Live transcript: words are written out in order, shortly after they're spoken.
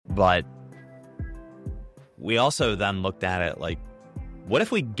But we also then looked at it like, what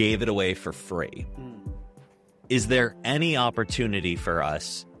if we gave it away for free? Is there any opportunity for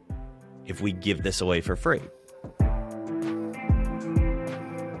us if we give this away for free?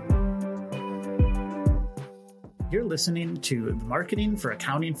 You're listening to the Marketing for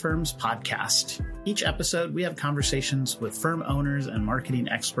Accounting Firms podcast. Each episode, we have conversations with firm owners and marketing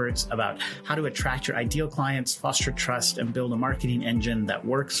experts about how to attract your ideal clients, foster trust, and build a marketing engine that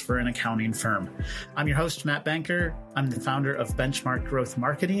works for an accounting firm. I'm your host, Matt Banker. I'm the founder of Benchmark Growth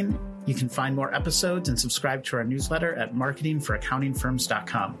Marketing. You can find more episodes and subscribe to our newsletter at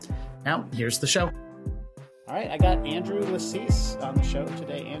marketingforaccountingfirms.com. Now, here's the show. All right, I got Andrew Lascese on the show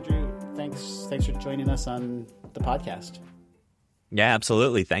today. Andrew, thanks for joining us on the podcast. Yeah,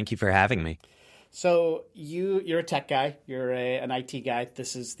 absolutely. Thank you for having me. So you're a tech guy. You're an IT guy.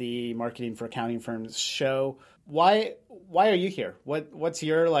 This is the Marketing for Accounting Firms show. Why are you here? What's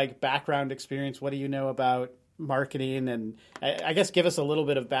your background experience? What do you know about marketing? And I guess give us a little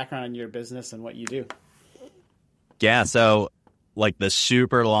bit of background on your business and what you do. Yeah, so the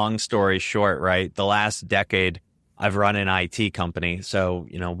super long story short, right? The last decade, I've run an IT company. So,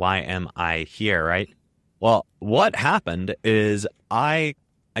 why am I here, right? Well, what happened is I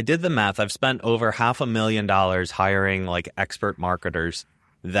did the math. I've spent over $500,000 hiring expert marketers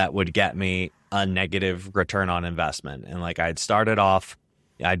that would get me a negative return on investment. And I'd started off,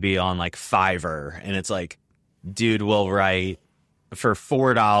 I'd be on Fiverr, and it's dude will write for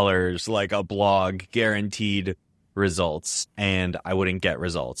 $4 a blog, guaranteed results, and I wouldn't get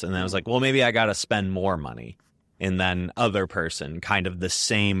results. And then I was well, maybe I got to spend more money. And then other person, kind of the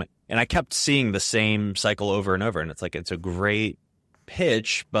same. And I kept seeing the same cycle over and over. And it's it's a great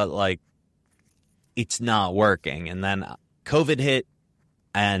pitch, but it's not working. And then COVID hit,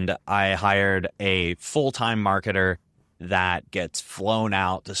 and I hired a full-time marketer that gets flown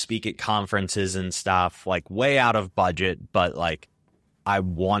out to speak at conferences and stuff, way out of budget. But I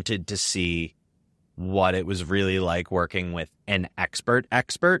wanted to see what it was really like working with an expert.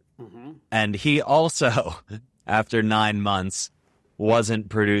 Mm-hmm. And he also, after 9 months, wasn't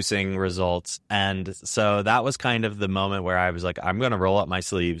producing results. And so that was kind of the moment where I was I'm going to roll up my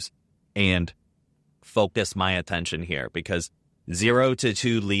sleeves and focus my attention here, because 0 to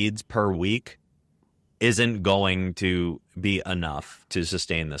 2 leads per week isn't going to be enough to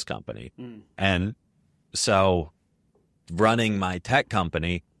sustain this company. And so running my tech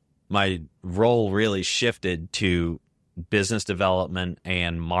company, my role really shifted to business development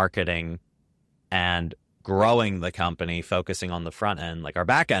and marketing and growing the company, focusing on the front end. Our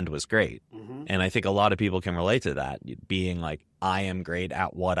back end was great. Mm-hmm. And I think a lot of people can relate to that, being I am great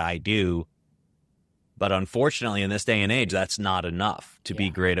at what I do. But unfortunately, in this day and age, that's not enough to be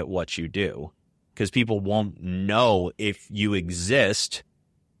great at what you do, because people won't know if you exist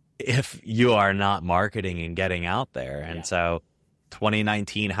if you are not marketing and getting out there. And so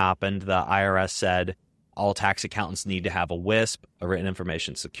 2019 happened. The IRS said all tax accountants need to have a WISP, a written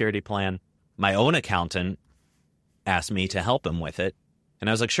information security plan. My own accountant asked me to help him with it. And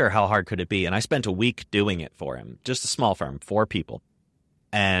I was sure, how hard could it be? And I spent a week doing it for him, just a small firm, 4 people.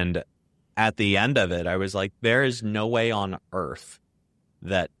 And at the end of it, I was there is no way on earth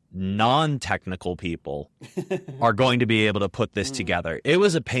that non-technical people are going to be able to put this together. It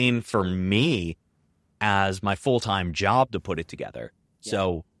was a pain for me as my full-time job to put it together. Yeah.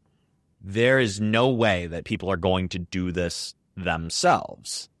 So there is no way that people are going to do this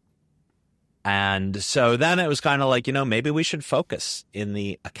themselves. And so then it was kind of maybe we should focus in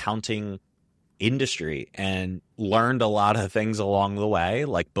the accounting industry, and learned a lot of things along the way,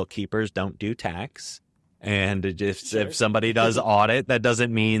 bookkeepers don't do tax. And if somebody does audit, that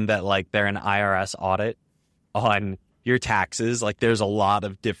doesn't mean that they're an IRS audit on your taxes. There's a lot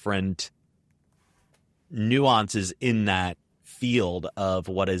of different nuances in that field of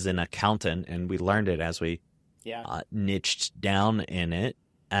what is an accountant. And we learned it as we niched down in it,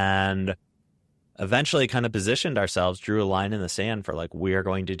 and eventually kind of positioned ourselves, drew a line in the sand for we are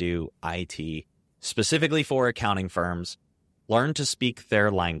going to do IT specifically for accounting firms, learn to speak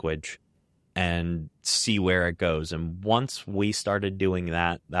their language, and see where it goes. And once we started doing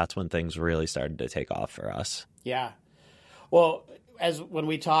that, that's when things really started to take off for us. Yeah. Well, when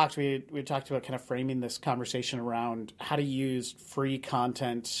we talked about kind of framing this conversation around how to use free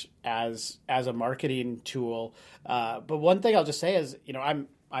content as a marketing tool. But one thing I'll just say is,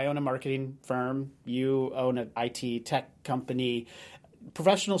 I own a marketing firm. You own an IT tech company.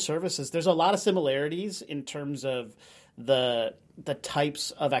 professional services, there's a lot of similarities in terms of the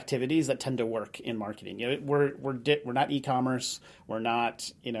types of activities that tend to work in marketing. You know, we're not e-commerce. We're not,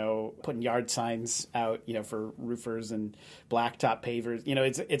 you know, putting yard signs out, you know, for roofers and blacktop pavers. You know,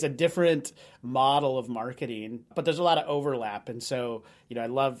 it's a different model of marketing, but there's a lot of overlap. And so, you know, I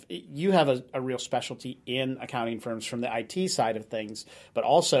love you have a real specialty in accounting firms from the IT side of things, but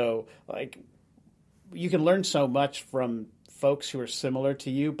also like you can learn so much from folks who are similar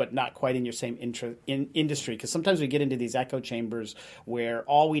to you, but not quite in your same industry. Because sometimes we get into these echo chambers where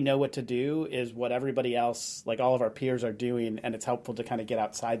all we know what to do is what everybody else, like all of our peers, are doing, and it's helpful to kind of get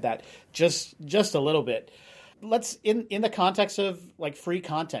outside that just a little bit. Let's in the context of like free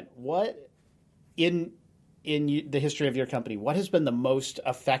content. What in the history of your company, what has been the most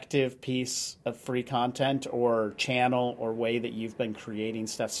effective piece of free content or channel or way that you've been creating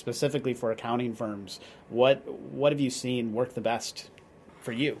stuff specifically for accounting firms? What have you seen work the best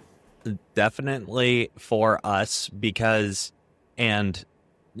for you? Definitely for us, because, and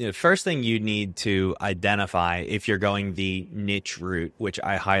you know, first thing you need to identify if you're going the niche route, which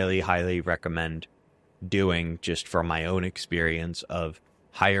I highly, highly recommend doing just from my own experience of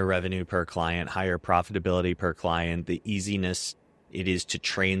higher revenue per client, higher profitability per client, the easiness it is to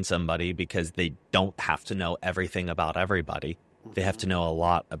train somebody because they don't have to know everything about everybody. They have to know a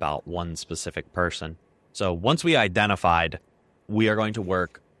lot about one specific person. So once we identified we are going to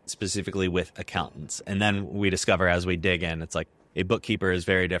work specifically with accountants, and then we discover as we dig in, it's like a bookkeeper is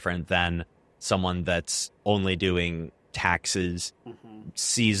very different than someone that's only doing taxes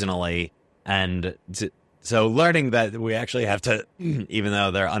seasonally. And so learning that we actually have to, even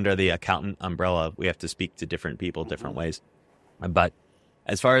though they're under the accountant umbrella, we have to speak to different people different ways. But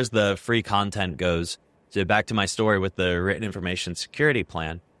as far as the free content goes, so back to my story with the written information security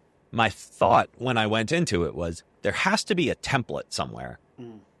plan, my thought when I went into it was there has to be a template somewhere.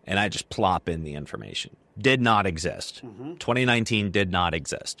 And I just plop in the information. Did not exist. 2019 did not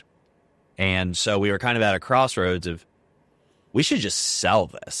exist. And so we were kind of at a crossroads of, we should just sell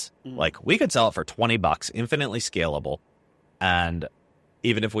this. Like, we could sell it for $20, infinitely scalable. And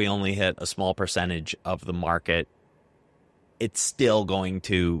even if we only hit a small percentage of the market, it's still going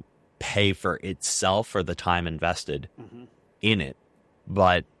to pay for itself for the time invested in it.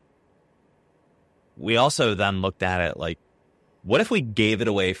 But we also then looked at it like, what if we gave it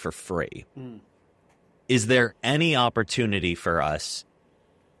away for free? Is there any opportunity for us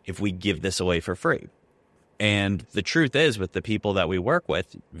if we give this away for free? And the truth is, with the people that we work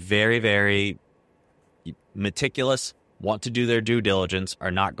with, very, very meticulous, want to do their due diligence,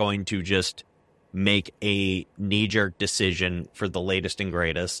 are not going to just make a knee-jerk decision for the latest and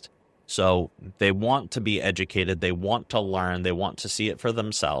greatest. So they want to be educated. They want to learn. They want to see it for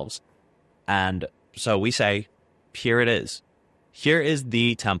themselves. And so we say, here it is. Here is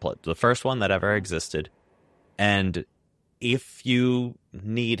the template, the first one that ever existed. And if you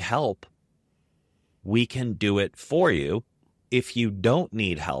need help, we can do it for you. If you don't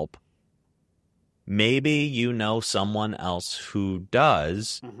need help, maybe you know someone else who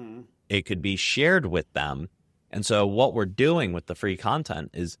does. It could be shared with them. And so what we're doing with the free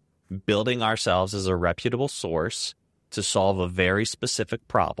content is building ourselves as a reputable source to solve a very specific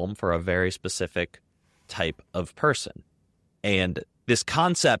problem for a very specific type of person. And this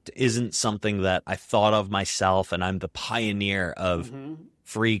concept isn't something that I thought of myself and I'm the pioneer of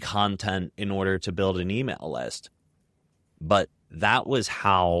free content in order to build an email list. But that was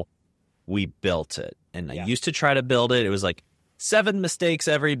how we built it. And I used to try to build it. It was like 7 mistakes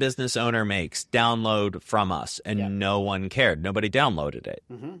every business owner makes, download from us. And no one cared. Nobody downloaded it.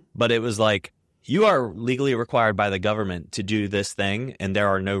 But it was like, you are legally required by the government to do this thing, and there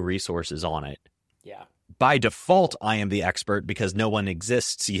are no resources on it. By default, I am the expert because no one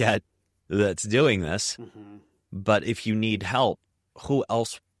exists yet that's doing this. But if you need help, who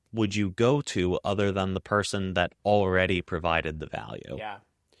else would you go to other than the person that already provided the value?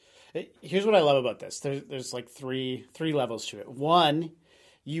 Here's what I love about this. There's like three levels to it. One,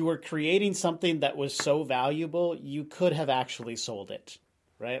 you were creating something that was so valuable, you could have actually sold it,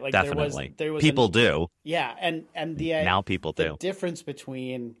 right? Like definitely. There was people do. Yeah. And now people do. The difference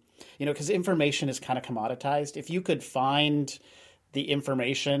between, you know, because information is kind of commoditized. If you could find the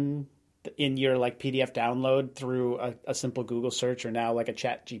information in your like PDF download through a simple Google search or now like a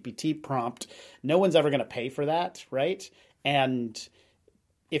Chat GPT prompt, no one's ever going to pay for that, right? And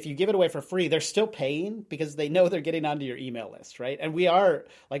if you give it away for free, they're still paying because they know they're getting onto your email list, right? And we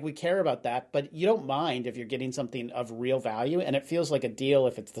care about that, but you don't mind if you're getting something of real value. And it feels like a deal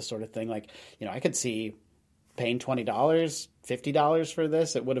if it's the sort of thing like, you know, I could see paying $20, $50 for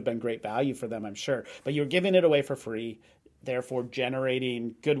this. It would have been great value for them, I'm sure. But you're giving it away for free. therefore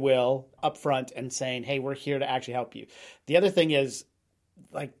generating goodwill upfront and saying, hey, we're here to actually help you. The other thing is,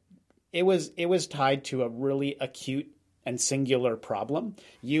 like, it was tied to a really acute and singular problem.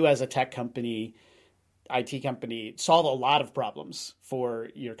 You as a tech company, IT company, solve a lot of problems for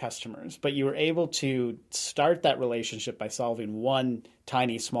your customers, but you were able to start that relationship by solving one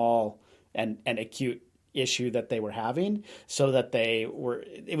tiny, small, and acute issue that they were having, so that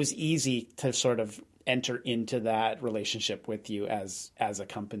it was easy to sort of enter into that relationship with you as a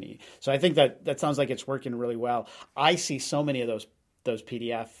company. So I think that sounds like it's working really well. I see so many of those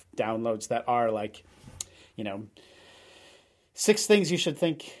PDF downloads that are like, 6 things you should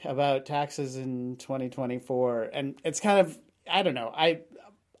think about taxes in 2024. And it's kind of, I don't know, I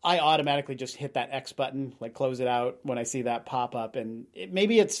automatically just hit that X button, like close it out when I see that pop up. And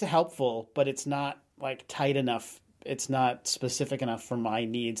maybe it's helpful, but it's not like tight enough. It's not specific enough for my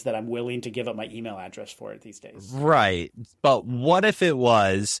needs that I'm willing to give up my email address for it these days. Right. But what if it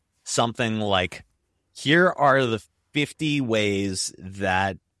was something like, here are the 50 ways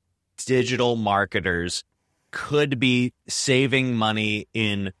that digital marketers could be saving money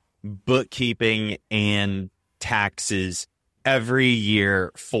in bookkeeping and taxes every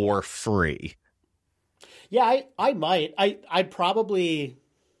year for free? Yeah, I might. I'd probably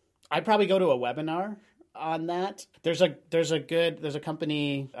go to a webinar on that. There's a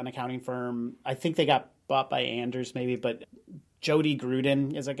company, an accounting firm. I think they got bought by Anders maybe, but Jody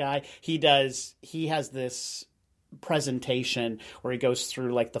Gruden is a guy. He has this presentation where he goes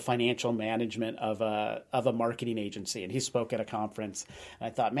through like the financial management of a marketing agency, and he spoke at a conference. And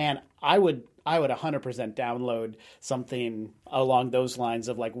I thought, man, I would 100% download something along those lines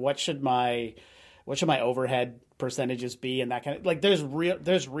of like, what should my overhead percentages be, and that kind of, like, there's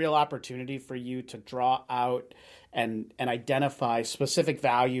real opportunity for you to draw out and identify specific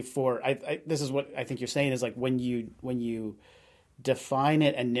value for. This is what I think you're saying is like, when you define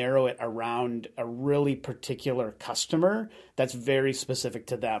it and narrow it around a really particular customer that's very specific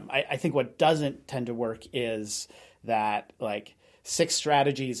to them. I think what doesn't tend to work is that like 6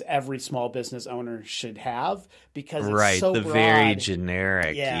 strategies every small business owner should have, because it's so broad. Very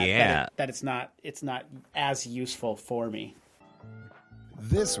generic. Yeah. That it's not as useful for me.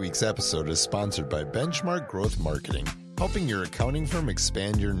 This week's episode is sponsored by Benchmark Growth Marketing, helping your accounting firm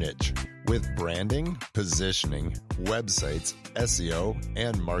expand your niche with branding, positioning, websites, SEO,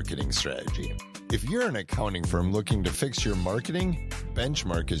 and marketing strategy. If you're an accounting firm looking to fix your marketing,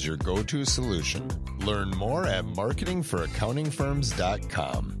 Benchmark is your go-to solution. Learn more at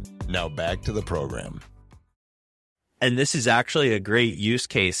marketingforaccountingfirms.com. Now back to the program. And this is actually a great use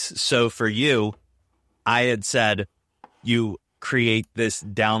case. So for you, I had said you create this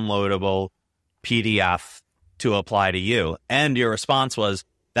downloadable PDF to apply to you. And your response was,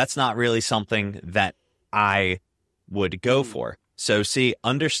 that's not really something that I would go for. So see,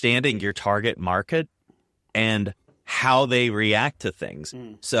 understanding your target market and how they react to things.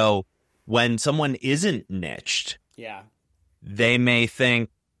 So when someone isn't niched, they may think,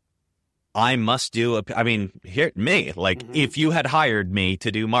 I must do if you had hired me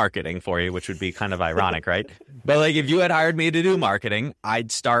to do marketing for you, which would be kind of ironic, right? But like, if you had hired me to do marketing, I'd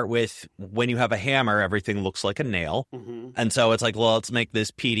start with, when you have a hammer, everything looks like a nail. And so it's like, well, let's make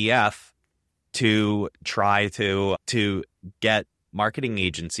this PDF to try to get marketing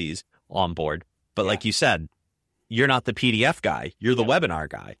agencies on board. But like you said, you're not the PDF guy, you're the webinar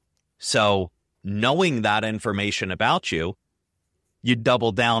guy. So knowing that information about you, you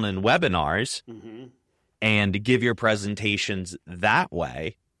double down in webinars and give your presentations that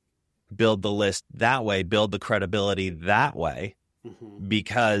way, build the list that way, build the credibility that way,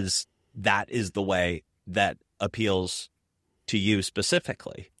 because that is the way that appeals to you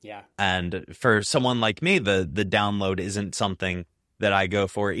specifically. Yeah. And for someone like me, the download isn't something that I go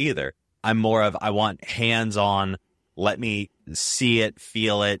for either. I'm more of, I want hands-on, let me see it,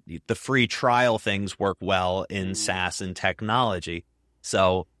 feel it. The free trial things work well in SaaS and technology.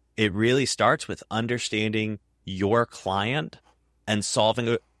 So it really starts with understanding your client and solving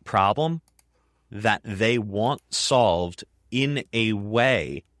a problem that they want solved in a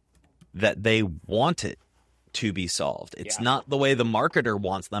way that they want it to be solved. It's not the way the marketer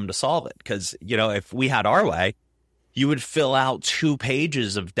wants them to solve it. Because, if we had our way, you would fill out 2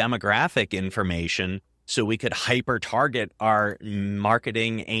 pages of demographic information so we could hyper target our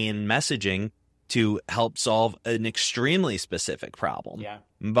marketing and messaging to help solve an extremely specific problem. Yeah.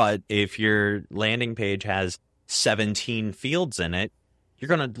 But if your landing page has 17 fields in it, you're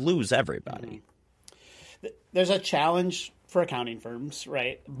going to lose everybody. There's a challenge for accounting firms,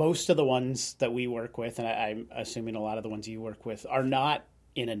 right? Most of the ones that we work with, and I'm assuming a lot of the ones you work with, are not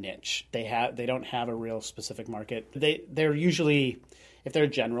in a niche. They don't have a real specific market. They're usually, if they're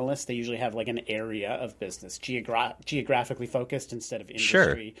generalists, they usually have like an area of business, geographically focused instead of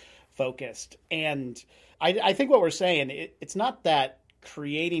industry focused. And I think what we're saying, it's not that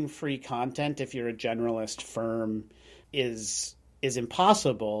creating free content if you're a generalist firm is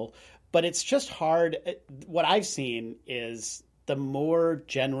impossible, but it's just hard. What I've seen is the more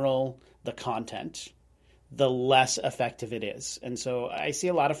general the content, the less effective it is. And so I see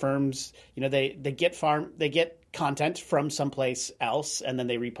a lot of firms, they get content from someplace else and then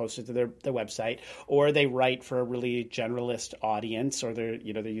they repost it to their website, or they write for a really generalist audience, or they're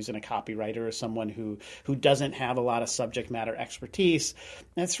using a copywriter or someone who doesn't have a lot of subject matter expertise.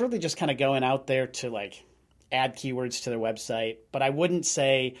 And it's really just kind of going out there to like add keywords to their website. But I wouldn't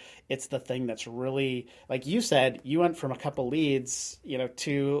say it's the thing that's really, like you said, you went from a couple leads,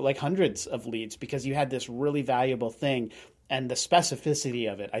 to like hundreds of leads because you had this really valuable thing. And the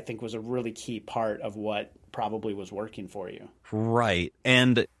specificity of it, I think, was a really key part of what probably was working for you. Right.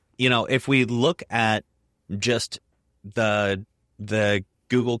 And, if we look at just the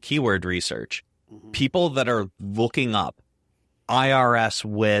Google keyword research, people that are looking up IRS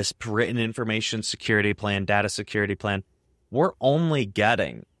WISP, written information security plan, data security plan, we're only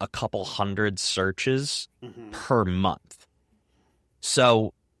getting a couple hundred searches per month.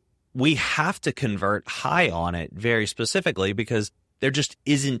 So we have to convert high on it very specifically because there just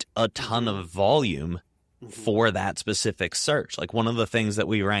isn't a ton of volume for that specific search. Like one of the things that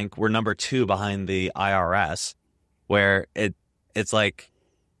we rank, we're number 2 behind the IRS, where it's like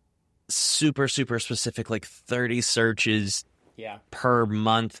super, super specific, like 30 searches per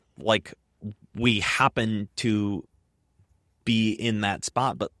month. Like we happen to be in that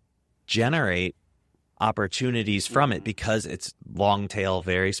spot, but generate opportunities from it because it's long tail,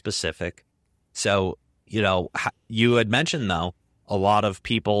 very specific. So, you had mentioned though, a lot of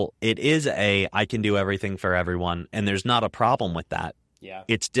people, it is I can do everything for everyone, and there's not a problem with that. Yeah.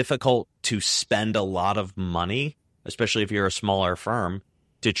 It's difficult to spend a lot of money, especially if you're a smaller firm,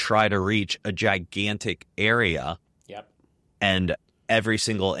 to try to reach a gigantic area and every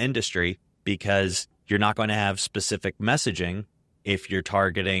single industry, because you're not going to have specific messaging if you're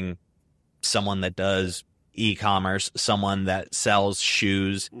targeting someone that does e-commerce, someone that sells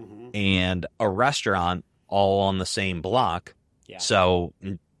shoes, and a restaurant all on the same block. Yeah. So,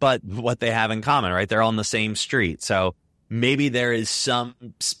 but what they have in common, right? They're on the same street. So maybe there is some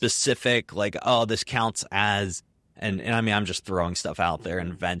specific, like, oh, this counts as, and I mean, I'm just throwing stuff out there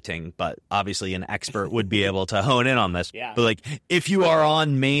and venting, but obviously an expert would be able to hone in on this. Yeah. But like, if you are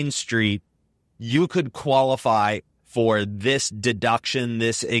on Main Street, you could qualify for this deduction,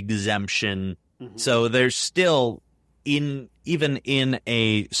 this exemption. So there's still, even in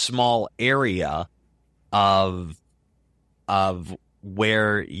a small area of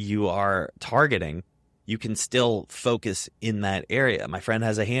where you are targeting, you can still focus in that area. My friend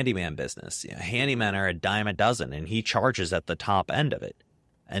has a handyman business. Handymen are a dime a dozen, and he charges at the top end of it.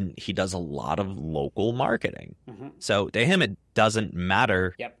 And he does a lot of local marketing. So to him, it doesn't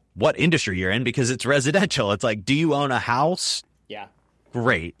matter what industry you're in because it's residential. It's like, do you own a house? Yeah.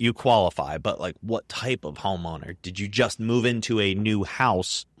 Great, you qualify. But like, what type of homeowner? Did you just move into a new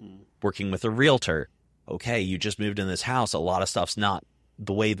house working with a realtor? Okay, you just moved in this house. A lot of stuff's not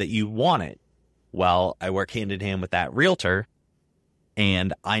the way that you want it. Well, I work hand in hand with that realtor,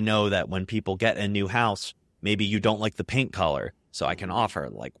 and I know that when people get a new house, maybe you don't like the paint color, so I can offer,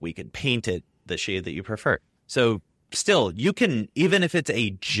 like, we could paint it the shade that you prefer. So still, you can, even if it's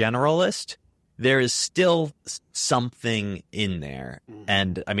a generalist, there is still something in there.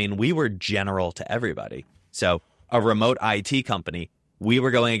 And I mean, we were general to everybody. So a remote IT company, we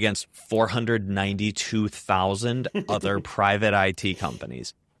were going against 492,000 other private IT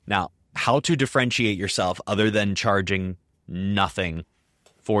companies. Now, how to differentiate yourself other than charging nothing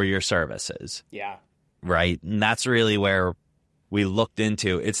for your services. Yeah. Right. And that's really where we looked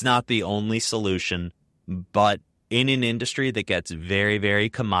into. It's not the only solution, but in an industry that gets very, very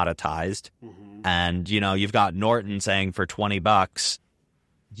commoditized, and, you've got Norton saying for $20,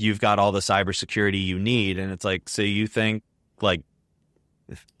 you've got all the cybersecurity you need. And it's like, so you think like,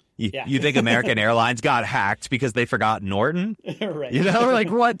 you think American Airlines got hacked because they forgot Norton? Right. Like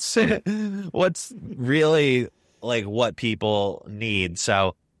what's really like what people need.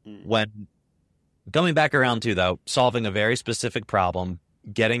 So when going back around to, though, solving a very specific problem,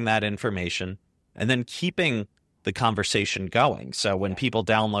 getting that information, and then keeping the conversation going. So when people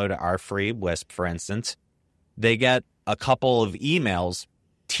download our free WISP, for instance, they get a couple of emails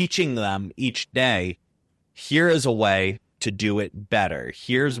teaching them each day, here is a way to do it better.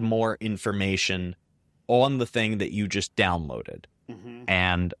 Here's more information on the thing that you just downloaded.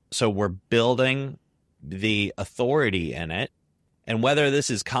 And so we're building the authority in it. And whether this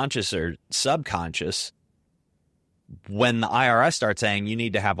is conscious or subconscious, when the IRS starts saying you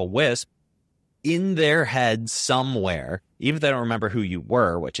need to have a WISP, in their head somewhere, even if they don't remember who you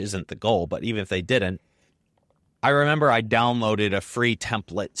were, which isn't the goal, but even if they didn't, I remember I downloaded a free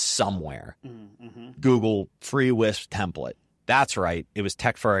template somewhere. Google free WISP template. That's right. It was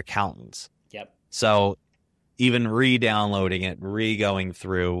Tech for Accountants. Yep. So even re-downloading it, re-going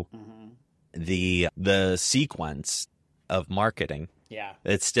through the sequence of marketing,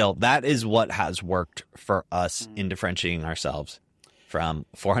 it's still, that is what has worked for us in differentiating ourselves from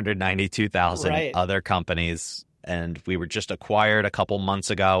 492,000 other companies. And we were just acquired a couple months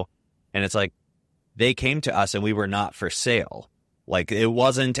ago. And it's like, they came to us and we were not for sale. Like, it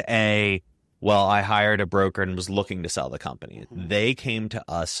wasn't well, I hired a broker and was looking to sell the company. They came to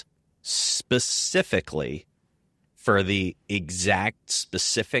us specifically for the exact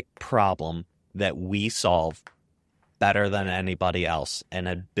specific problem that we solve better than anybody else and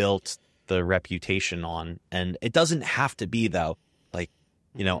had built the reputation on. And it doesn't have to be, though. Like,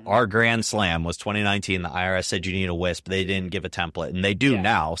 you know, our Grand Slam was 2019. The IRS said you need a WISP. They didn't give a template, and they do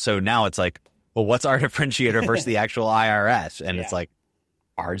now. So now it's like, well, what's our differentiator versus the actual IRS? And it's like,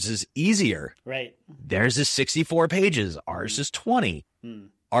 ours is easier. Right. Theirs is 64 pages. Ours is 20.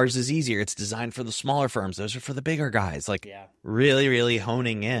 Ours is easier. It's designed for the smaller firms. Those are for the bigger guys. Like, really, really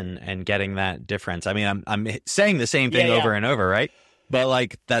honing in and getting that difference. I mean, I'm saying the same thing over and over, right? But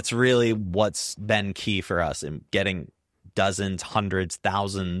like, that's really what's been key for us in getting dozens, hundreds,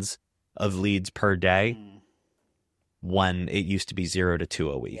 thousands of leads per day when it used to be 0 to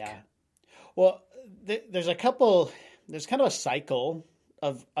 2 a week. Yeah. Well, there's kind of a cycle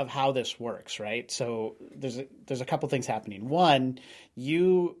of how this works, right? So there's a couple things happening. One,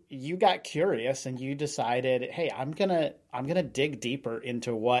 you got curious and you decided, hey, I'm gonna dig deeper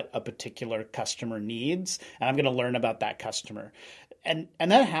into what a particular customer needs, and I'm gonna learn about that customer. And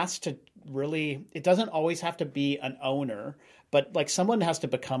that has to really, it doesn't always have to be an owner, but like someone has to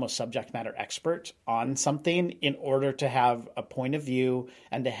become a subject matter expert on something in order to have a point of view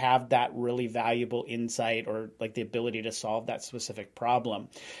and to have that really valuable insight or like the ability to solve that specific problem.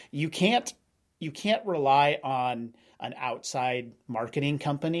 You can't rely on an outside marketing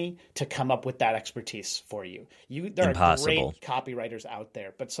company to come up with that expertise for you. There Impossible. are great copywriters out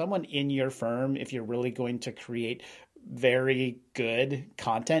there, but someone in your firm, if you're really going to create very good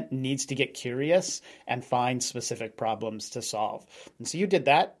content, needs to get curious and find specific problems to solve. And so you did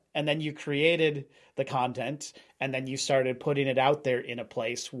that, and then you created the content, and then you started putting it out there in a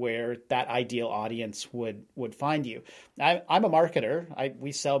place where that ideal audience would find you. I'm a marketer.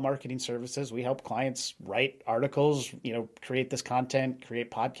 We sell marketing services. We help clients write articles, create this content, create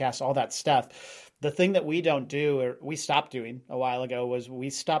podcasts, all that stuff. The thing that we don't do, or we stopped doing a while ago, was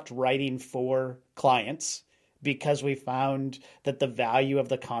we stopped writing for clients because we found that the value of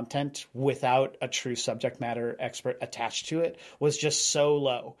the content without a true subject matter expert attached to it was just so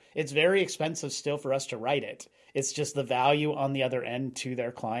low. It's very expensive still for us to write it. It's just the value on the other end to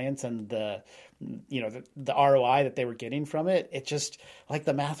their clients and the ROI that they were getting from it. It just, like,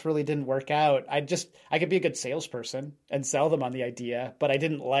 the math really didn't work out. I could be a good salesperson and sell them on the idea, but I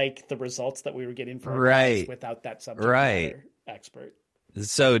didn't like the results that we were getting from our clients without that subject matter expert.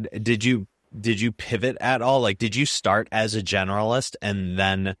 So did you pivot at all? Like, did you start as a generalist and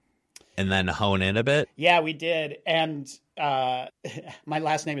then hone in a bit? Yeah, we did. And my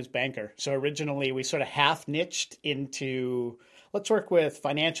last name is Banker. So originally we sort of half niched into, let's work with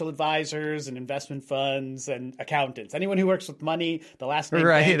financial advisors and investment funds and accountants. Anyone who works with money, the last name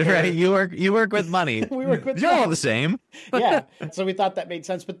Banker. Right. You work with money. We work with You're all the same. Yeah. So we thought that made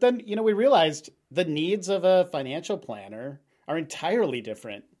sense. But then, we realized the needs of a financial planner are entirely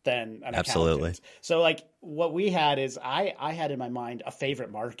different than an accountant. So like what we had is I had in my mind a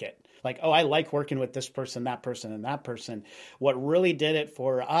favorite market. Like, oh, I like working with this person, that person, and that person. What really did it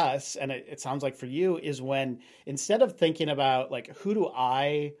for us, and it sounds like for you, is when instead of thinking about like, who do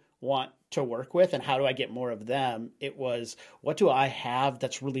I want to work with and how do I get more of them, it was, what do I have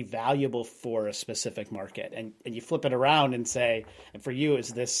that's really valuable for a specific market? And you flip it around and say, and for you, is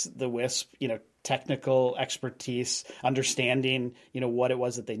this the WISP, technical expertise, understanding, what it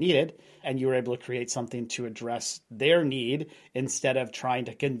was that they needed. And you were able to create something to address their need instead of trying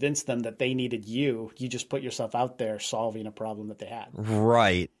to convince them that they needed you. You just put yourself out there solving a problem that they had.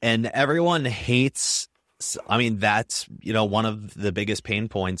 Right. And everyone hates, that's, one of the biggest pain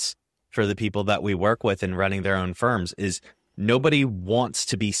points for the people that we work with in running their own firms is nobody wants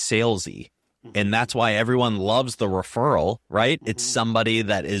to be salesy. And that's why everyone loves the referral, right? It's somebody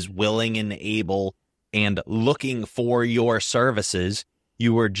that is willing and able and looking for your services.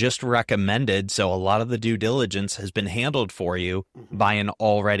 You were just recommended, so a lot of the due diligence has been handled for you by an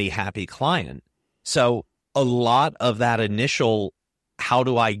already happy client. So a lot of that initial, how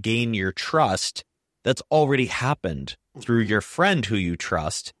do I gain your trust, that's already happened through your friend who you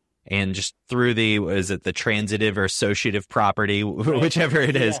trust, and just through the, is it the transitive or associative property, whichever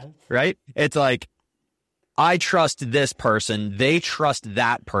it is, right? It's like, I trust this person, they trust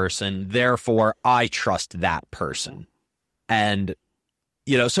that person, therefore I trust that person. And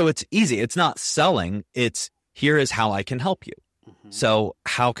so it's easy. It's not selling. It's, here is how I can help you. So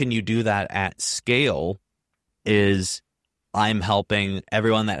how can you do that at scale is I'm helping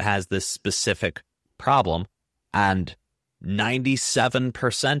everyone that has this specific problem, and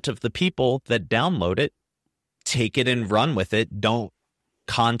 97% of the people that download it take it and run with it. Don't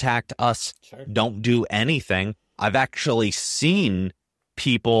contact us. Sure. Don't do anything. I've actually seen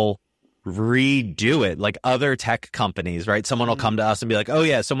people redo it, like other tech companies, right? Someone will come to us and be like, oh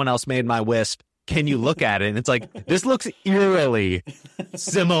yeah, someone else made my WISP. Can you look at it? And it's like, this looks eerily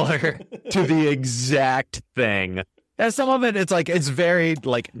similar to the exact thing. And some of it, it's like, it's very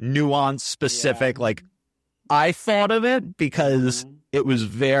like nuanced, specific. Yeah. Like I thought of it because it was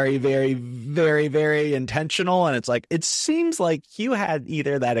very, very, very, very intentional. And it's like, it seems like you had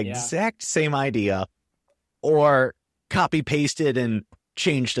either that exact same idea or copy pasted and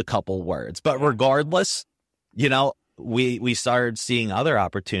changed a couple words. But regardless, we started seeing other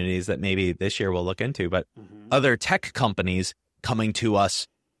opportunities that maybe this year we'll look into, but other tech companies coming to us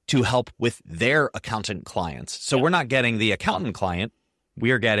to help with their accountant clients. So we're not getting the accountant client.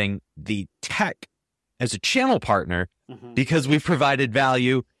 We are getting the tech as a channel partner because we've provided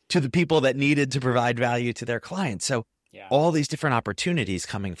value to the people that needed to provide value to their clients. So all these different opportunities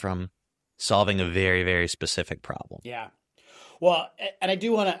coming from solving a very, very specific problem. Yeah. Well, and I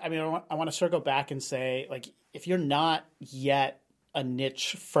do want to, I want to circle back and say, like, if you're not yet a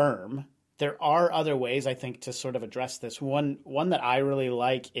niche firm, there are other ways, I think, to sort of address this. One that I really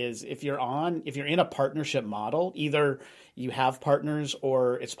like is if you're in a partnership model, either you have partners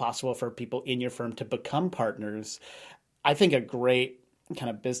or it's possible for people in your firm to become partners. I think a great kind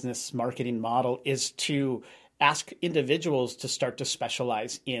of business marketing model is to ask individuals to start to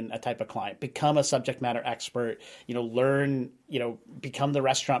specialize in a type of client, become a subject matter expert, learn, become the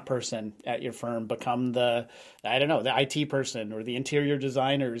restaurant person at your firm, become the IT person or the interior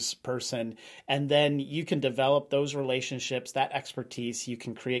designers person. And then you can develop those relationships, that expertise. You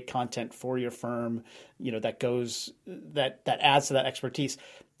can create content for your firm, that adds to that expertise.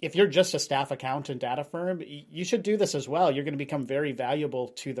 If you're just a staff accountant at a firm, you should do this as well. You're going to become very valuable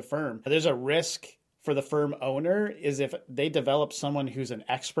to the firm. There's a risk for the firm owner is if they develop someone who's an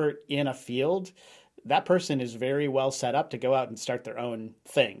expert in a field, that person is very well set up to go out and start their own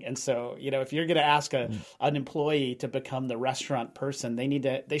thing. And so, if you're going to ask an employee to become the restaurant person,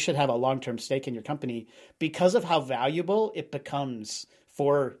 they should have a long-term stake in your company because of how valuable it becomes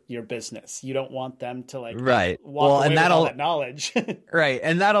for your business. You don't want them to walk away with all that knowledge. Right.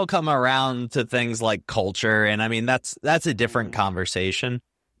 And that'll come around to things like culture. And that's a different conversation.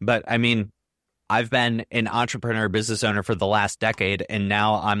 But I've been an entrepreneur business owner for the last decade, and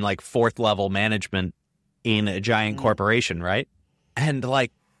now I'm like fourth level management in a giant corporation, right? And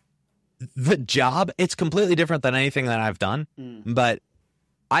like the job, it's completely different than anything that I've done, but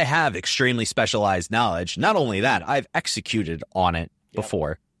I have extremely specialized knowledge. Not only that, I've executed on it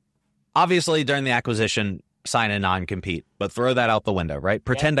before. Obviously, during the acquisition, sign a non-compete, but throw that out the window, right?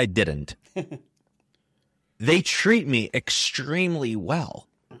 Pretend I didn't. They treat me extremely well.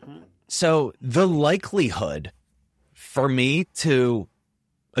 So the likelihood for me to,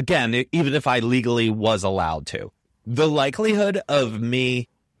 again, even if I legally was allowed to, the likelihood of me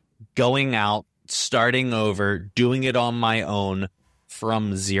going out, starting over, doing it on my own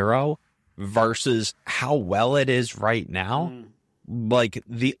from zero versus how well it is right now, like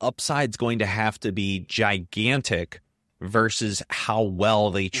the upside's going to have to be gigantic versus how well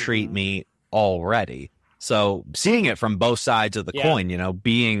they treat me already. So seeing it from both sides of the coin,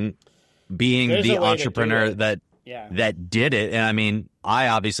 being the entrepreneur that did it. And I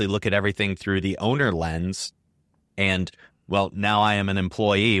obviously look at everything through the owner lens, and now I am an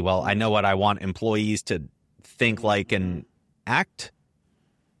employee. Well, I know what I want employees to think like and act.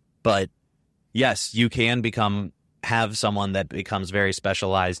 But yes, you can have someone that becomes very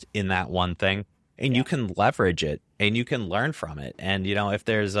specialized in that one thing, and you can leverage it and you can learn from it. And, if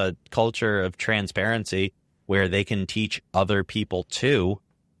there's a culture of transparency where they can teach other people too,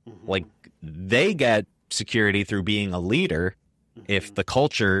 like they get security through being a leader. If the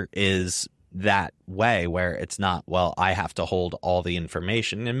culture is that way where it's not, I have to hold all the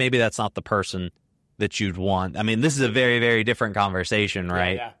information, and maybe that's not the person that you'd want. I mean, this is a very, very different conversation,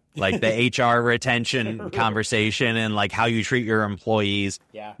 right? Yeah. Like the HR retention conversation and like how you treat your employees.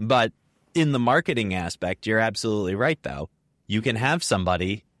 Yeah. But in the marketing aspect, you're absolutely right, though. You can have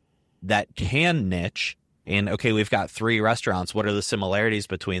somebody that can niche and, okay, we've got 3 restaurants. What are the similarities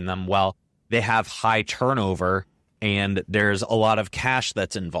between them? Well, they have high turnover and there's a lot of cash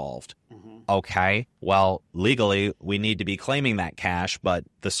that's involved. Mm-hmm. Okay, well, legally, we need to be claiming that cash, but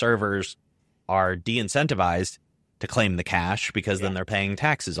the servers are de-incentivized to claim the cash because then they're paying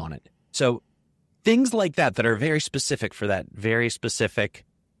taxes on it. So things like that are very specific for that very specific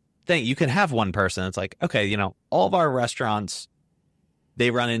thing. You can have one person that's like, okay, you know, all of our restaurants,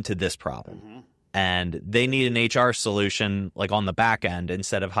 they run into this problem. Mm-hmm. And they need an HR solution like on the back end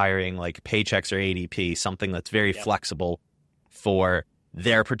instead of hiring like Paychex or ADP, something that's very flexible for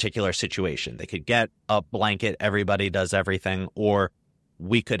their particular situation. They could get a blanket, everybody does everything, or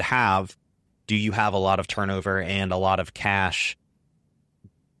we could have, do you have a lot of turnover and a lot of cash,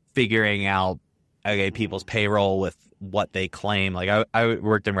 figuring out, okay, people's payroll with what they claim. Like I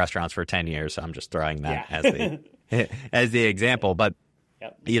worked in restaurants for 10 years, so I'm just throwing that as the example. But,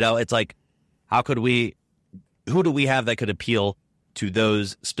 you know, it's like, who do we have that could appeal to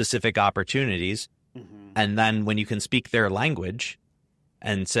those specific opportunities? Mm-hmm. And then when you can speak their language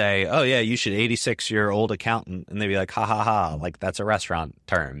and say, oh, yeah, you should 86-year-old accountant. And they'd be like, ha, ha, ha, like that's a restaurant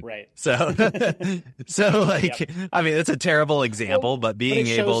term. Right. So like, I mean, it's a terrible example, but being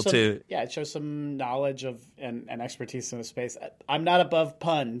able to. Yeah, it shows some knowledge of and expertise in the space. I'm not above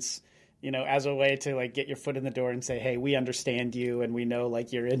puns, you know, as a way to like get your foot in the door and say, hey, we understand you and we know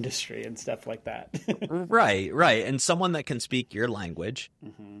like your industry and stuff like that. Right. And someone that can speak your language,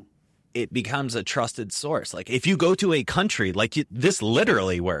 it becomes a trusted source. Like if you go to a country, like this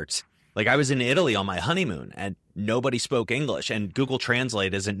literally works. Like I was in Italy on my honeymoon and nobody spoke English and Google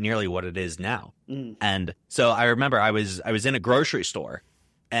Translate isn't nearly what it is now. And so I remember I was in a grocery store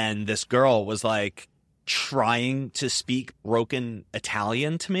and this girl was like trying to speak broken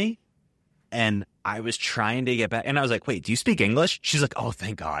Italian to me. And I was trying to get back and I was like, wait, do you speak English? She's like, oh,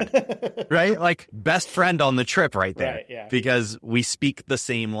 thank God. Right? Like best friend on the trip right there. Right, yeah. Because we speak the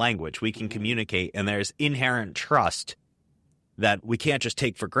same language. We can communicate and there's inherent trust that we can't just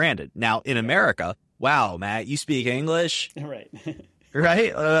take for granted. Now in America, wow, Matt, you speak English? Right.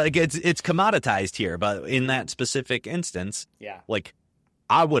 Right? Like it's commoditized here. But in that specific instance, like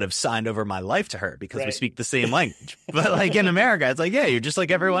I would have signed over my life to her because we speak the same language. But like in America, it's like, yeah, you're just like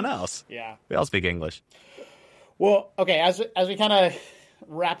everyone else. Yeah. We all speak English. Well, okay, as we kind of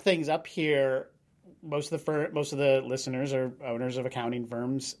wrap things up here, most of the listeners are owners of accounting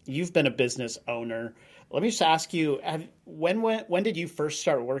firms. You've been a business owner. Let me just ask you, when did you first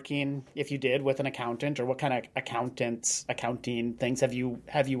start working, if you did, with an accountant, or what kind of accounting things have you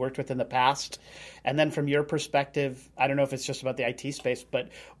worked with in the past? And then from your perspective, I don't know if it's just about the IT space, but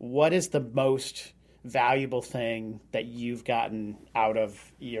what is the most valuable thing that you've gotten out of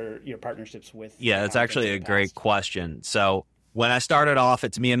your partnerships with? Yeah, it's actually a great question. So when I started off,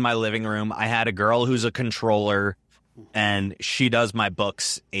 it's me in my living room. I had a girl who's a controller and she does my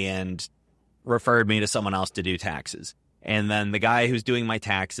books and referred me to someone else to do taxes. And then the guy who's doing my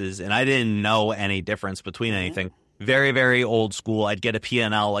taxes, and I didn't know any difference between anything. Very, very old school. I'd get a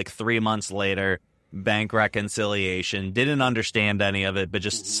P&L like 3 months later, bank reconciliation, didn't understand any of it, but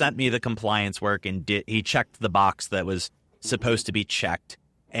just sent me the compliance work and he checked the box that was supposed to be checked.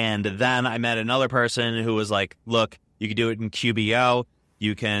 And then I met another person who was like, look, you can do it in QBO.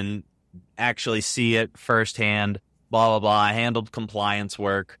 You can actually see it firsthand, blah, blah, blah. I handled compliance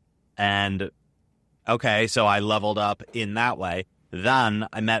work. And okay, so I leveled up in that way. Then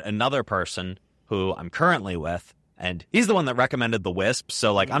I met another person who I'm currently with, and he's the one that recommended the WISP.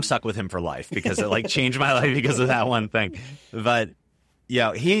 So like I'm stuck with him for life because it like changed my life because of that one thing. But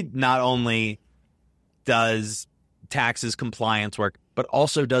yeah, he not only does taxes compliance work, but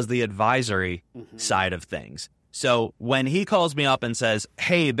also does the advisory side of things. So when he calls me up and says,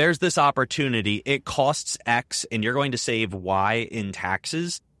 hey, there's this opportunity, it costs X and you're going to save Y in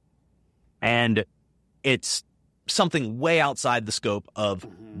taxes, and it's something way outside the scope of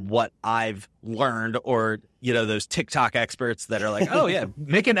what I've learned, or, you know, those TikTok experts that are like, oh, yeah,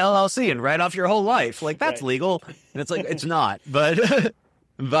 make an LLC and write off your whole life. Like, that's legal. And it's like, it's not. But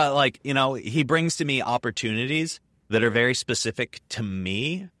like, you know, he brings to me opportunities that are very specific to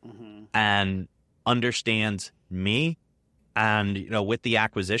me and understands me. And, you know, with the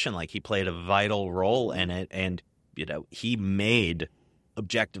acquisition, like he played a vital role in it. And, you know, he made,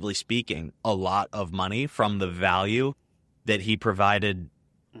 objectively speaking, a lot of money from the value that he provided,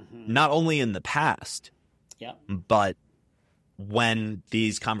 not only in the past, but when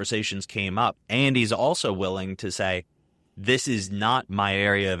these conversations came up, Andy's also willing to say, this is not my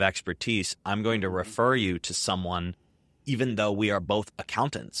area of expertise. I'm going to refer you to someone, even though we are both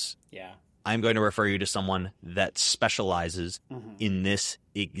accountants. Yeah. I'm going to refer you to someone that specializes in this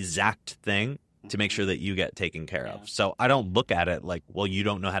exact thing to make sure that you get taken care of. So I don't look at it like, well, you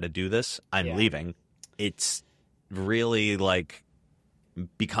don't know how to do this, I'm leaving. It's really like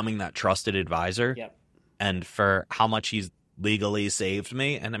becoming that trusted advisor. Yep. And for how much he's legally saved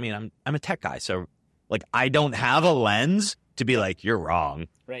me. And I mean, I'm a tech guy, so like I don't have a lens to be like, you're wrong.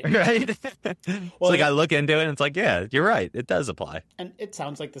 Right. Right? Well, I look into it and it's like, yeah, you're right. It does apply. And it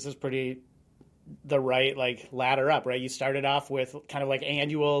sounds like this is pretty the right like ladder up, right? You started off with kind of like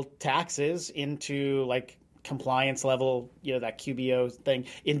annual taxes into like compliance level, that QBO thing,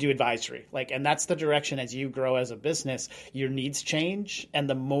 into advisory. And that's the direction as you grow as a business, your needs change. And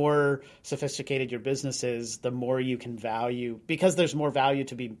the more sophisticated your business is, the more you can value, because there's more value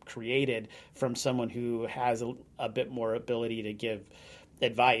to be created from someone who has a bit more ability to give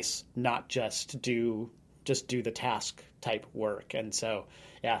advice, not just do the task type work. And so,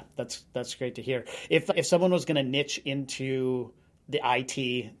 yeah, that's great to hear. If someone was going to niche into the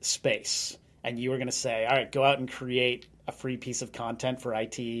IT space, and you were going to say, all right, go out and create a free piece of content for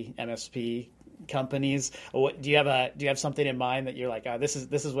IT MSP companies, do you have something in mind that you're like, this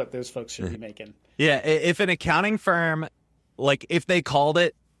is what those folks should be making? Yeah, if an accounting firm, like if they called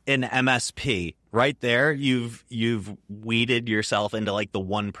it an MSP, right there, you've weeded yourself into like the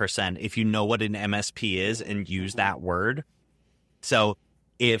 1%. If you know what an MSP is and use that word. So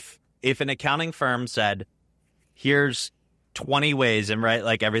if an accounting firm said, here's 20 ways, and right,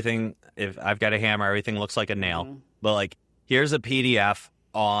 like everything, if I've got a hammer, everything looks like a nail. But like, here's a PDF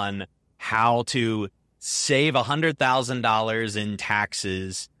on how to save $100,000 in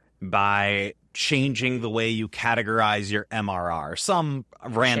taxes by changing the way you categorize your MRR. Some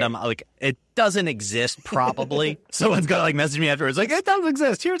random, like, it doesn't exist probably. Someone's gonna like message me afterwards, like, it does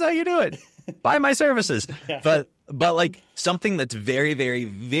exist. Here's how you do it. Buy my services. But like something that's very, very,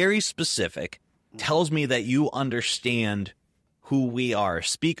 very specific, tells me that you understand who we are,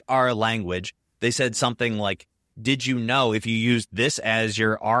 speak our language. They said something like, did you know if you used this as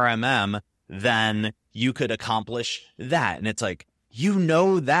your RMM, then you could accomplish that? And it's like, you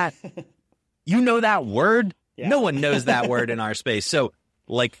know that word? Yeah. No one knows that word in our space. So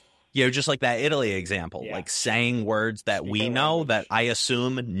like, just like that Italy example, like saying words that we know that I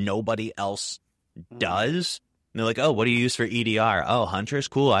assume nobody else does. And they're like, oh, what do you use for EDR? Oh, Huntress?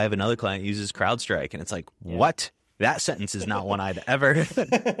 Cool. I have another client who uses CrowdStrike. And it's like, what? That sentence is not one I'd ever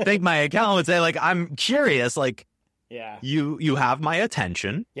think my accountant would say. Like, I'm curious. Like, you have my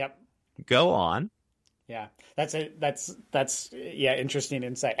attention. Yep. Go on. Yeah, that's interesting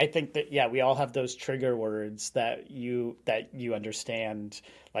insight. I think that we all have those trigger words that you understand.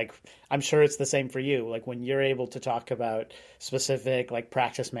 Like, I'm sure it's the same for you. Like when you're able to talk about specific like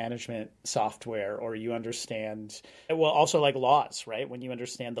practice management software, or you understand, well, also like laws, right? When you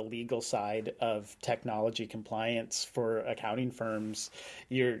understand the legal side of technology compliance for accounting firms,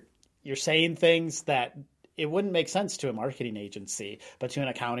 you're saying things that it wouldn't make sense to a marketing agency, but to an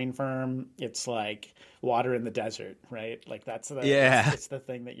accounting firm, it's like water in the desert, right? Like it's the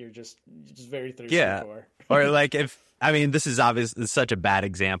thing that you're just very thirsty for. Or like this is obviously such a bad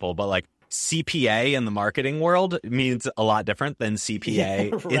example, but like CPA in the marketing world means a lot different than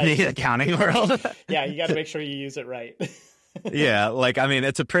CPA in the accounting world. Yeah, you got to make sure you use it right. Yeah, like,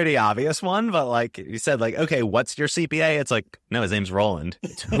 it's a pretty obvious one, but like you said, like, okay, what's your CPA? It's like, no, his name's Roland.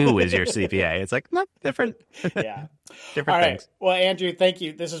 It's who is your CPA? It's like, no, different. Yeah. Different All right. things. Well, Andrew, thank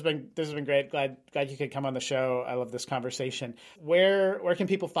you. This has been great. Glad you could come on the show. I love this conversation. Where can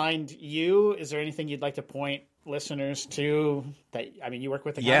people find you? Is there anything you'd like to point listeners to that, you work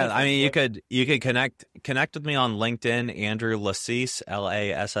with? You could connect with me on LinkedIn, Andrew Lassise,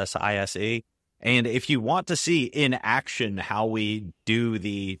 Lassise. And if you want to see in action how we do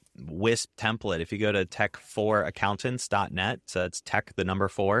the WISP template, if you go to tech4accountants.net, so it's tech, the number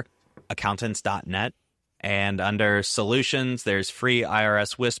 4, accountants.net, and under solutions, there's free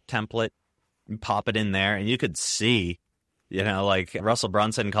IRS WISP template. You pop it in there and you could see, like Russell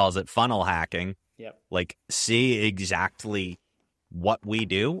Brunson calls it funnel hacking. Yep. Like see exactly what we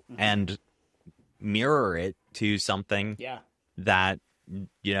do and mirror it to something that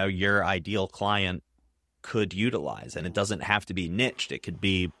your ideal client could utilize. And it doesn't have to be niched. It could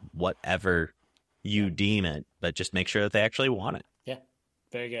be whatever you deem it, but just make sure that they actually want it. Yeah.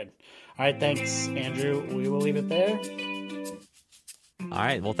 Very good. All right. Thanks, Andrew. We will leave it there. All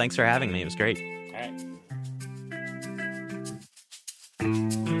right. Well, thanks for having me. It was great. All right.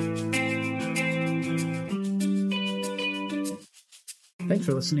 Thanks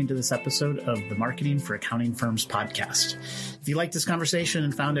for listening to this episode of the Marketing for Accounting Firms podcast. If you liked this conversation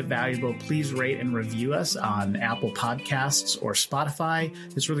and found it valuable, please rate and review us on Apple Podcasts or Spotify.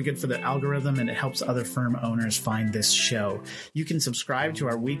 It's really good for the algorithm and it helps other firm owners find this show. You can subscribe to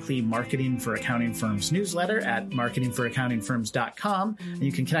our weekly Marketing for Accounting Firms newsletter at marketingforaccountingfirms.com. And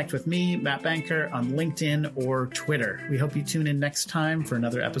you can connect with me, Matt Banker, on LinkedIn or Twitter. We hope you tune in next time for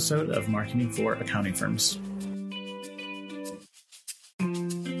another episode of Marketing for Accounting Firms.